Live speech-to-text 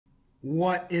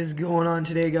What is going on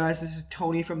today, guys? This is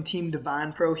Tony from Team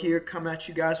Divine Pro here, coming at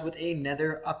you guys with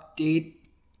another update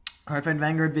Cardfight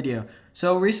Vanguard video.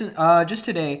 So just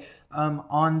today,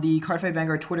 on the Cardfight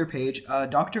Vanguard Twitter page,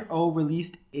 Dr. O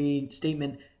released a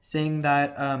statement saying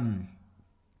that,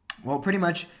 well, pretty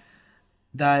much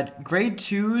that grade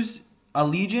 2's a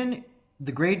Legion,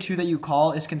 the grade 2 that you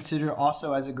call is considered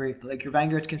also as a grade, like your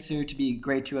Vanguard is considered to be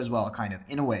grade 2 as well, kind of,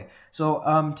 in a way.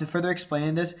 So to further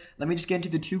explain this, let me just get into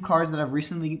the two cards that have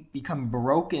recently become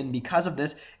broken because of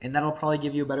this, and that'll probably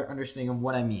give you a better understanding of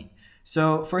what I mean.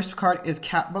 So first card is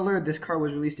Butler. This card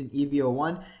was released in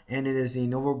EVO1, and it is a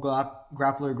Novo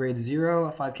Grappler grade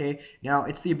 0, 5k. Now,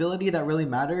 it's the ability that really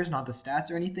matters, not the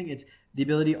stats or anything. It's the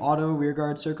ability auto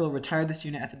rearguard circle. Retire this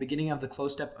unit at the beginning of the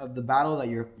close step of the battle that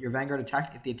your Vanguard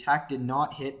attacked. If the attack did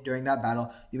not hit during that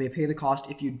battle, you may pay the cost.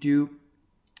 If you do,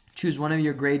 choose one of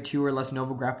your grade 2 or less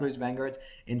Novo Grapplers Vanguards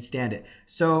and stand it.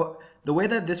 So the way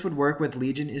that this would work with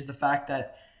Legion is the fact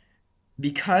that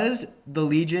because the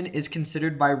Legion is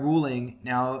considered by ruling,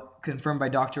 now confirmed by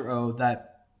Dr. O,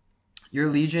 that your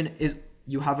Legion is,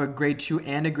 you have a grade 2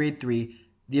 and a grade 3,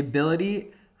 the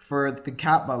ability for the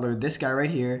Cat Butler, this guy right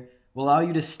here, will allow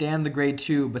you to stand the grade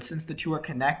 2, but since the two are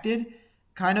connected,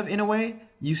 kind of in a way,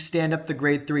 you stand up the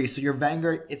grade 3. So your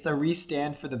Vanguard, it's a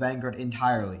restand for the Vanguard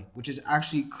entirely, which is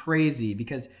actually crazy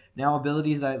because now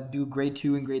abilities that do grade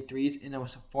 2 and grade 3s in a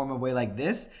form of way like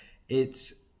this,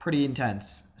 it's pretty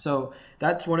intense. So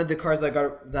that's one of the cards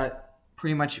that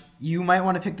pretty much you might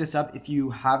want to pick this up if you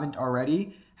haven't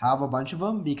already. Have a bunch of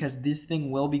them because this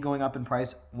thing will be going up in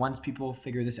price once people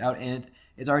figure this out, and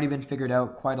it's already been figured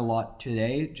out quite a lot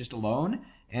today just alone,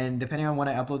 and depending on when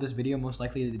I upload this video, most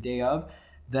likely the day of,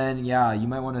 then yeah, you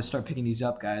might want to start picking these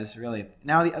up, guys, really.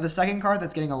 Now the second card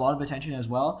that's getting a lot of attention as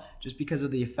well, just because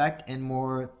of the effect and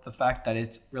more the fact that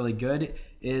it's really good,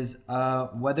 is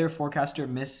Weather Forecaster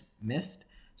Mist.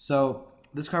 So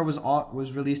this card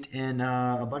was released in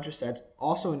a bunch of sets,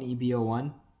 also in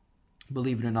EBO1,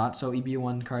 believe it or not. So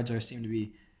EBO1 cards seem to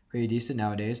be pretty decent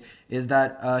nowadays. Is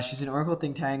that she's an Oracle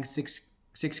Think Tank,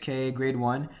 6k grade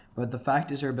 1, but the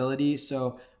fact is her ability.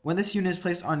 So when this unit is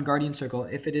placed on Guardian Circle,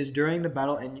 if it is during the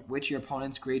battle in which your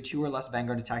opponent's grade 2 or less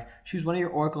Vanguard attack, choose one of your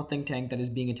Oracle Think Tank that is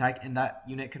being attacked, and that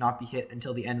unit cannot be hit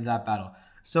until the end of that battle.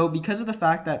 So because of the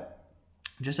fact that,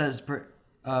 just as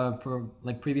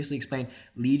like previously explained,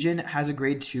 Legion has a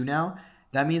grade 2 now.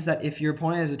 That means that if your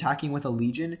opponent is attacking with a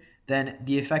Legion, then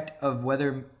the effect of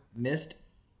Weather Mist,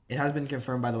 it has been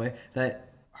confirmed by the way, that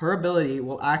her ability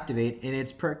will activate, and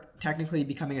it's technically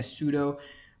becoming a pseudo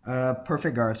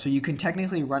perfect guard. So you can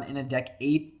technically run in a deck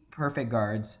 8 perfect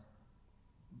guards,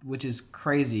 which is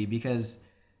crazy because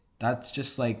that's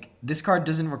just like, this card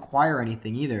doesn't require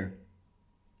anything either.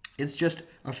 It's just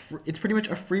it's pretty much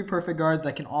a free perfect guard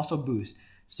that can also boost.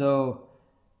 So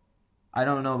I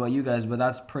don't know about you guys, but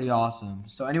that's pretty awesome.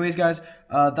 So anyways, guys,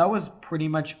 that was pretty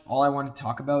much all I wanted to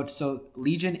talk about. So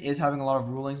Legion is having a lot of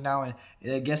rulings now, and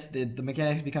I guess the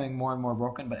mechanics is becoming more and more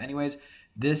broken. But anyways,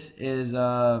 this is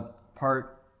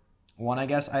part 1, I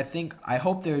guess. I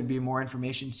hope there would be more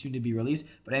information soon to be released.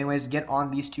 But anyways, get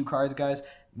on these two cards, guys.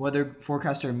 Weather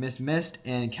Forecaster Mist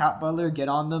and Cat Butler, get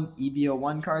on them.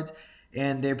 EBO1 cards.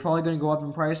 And they're probably going to go up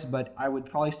in price, but I would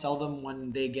probably sell them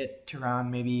when they get to around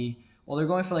maybe, well, they're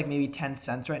going for like maybe 10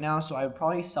 cents right now, so I would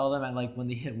probably sell them at like when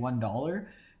they hit $1,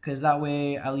 because that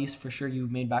way at least for sure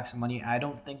you've made back some money. I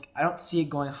don't see it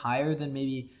going higher than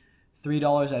maybe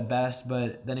 $3 at best,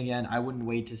 but then again, I wouldn't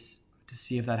wait to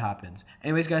see if that happens.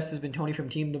 Anyways, guys, this has been Tony from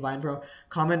Team Divine Pro.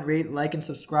 Comment, rate, like, and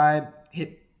subscribe.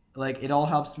 Hit like, it all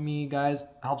helps me, guys.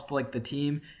 Helps like the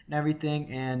team and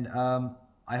everything, and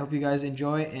I hope you guys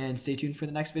enjoy and stay tuned for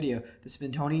the next video. This has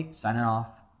been Tony, signing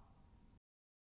off.